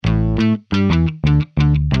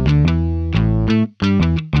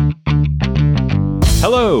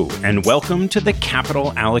Hello, and welcome to the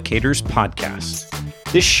Capital Allocators podcast.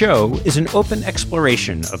 This show is an open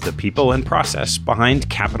exploration of the people and process behind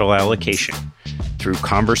capital allocation. Through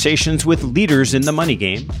conversations with leaders in the money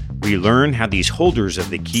game, we learn how these holders of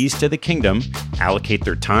the keys to the kingdom allocate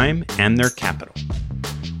their time and their capital.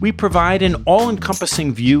 We provide an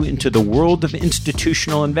all-encompassing view into the world of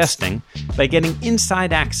institutional investing by getting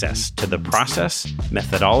inside access to the process,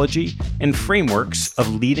 methodology, and frameworks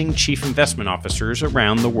of leading chief investment officers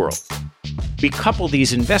around the world. We couple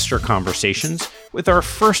these investor conversations with our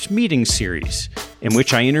first meeting series, in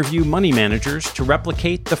which I interview money managers to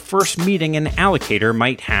replicate the first meeting an allocator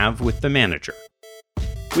might have with the manager.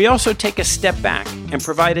 We also take a step back and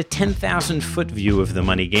provide a 10,000-foot view of the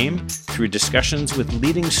money game through discussions with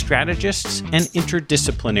leading strategists and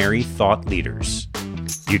interdisciplinary thought leaders.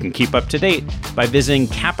 You can keep up to date by visiting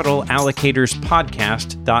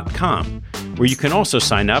CapitalAllocatorsPodcast.com, where you can also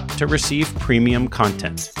sign up to receive premium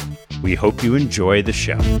content. We hope you enjoy the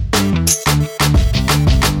show.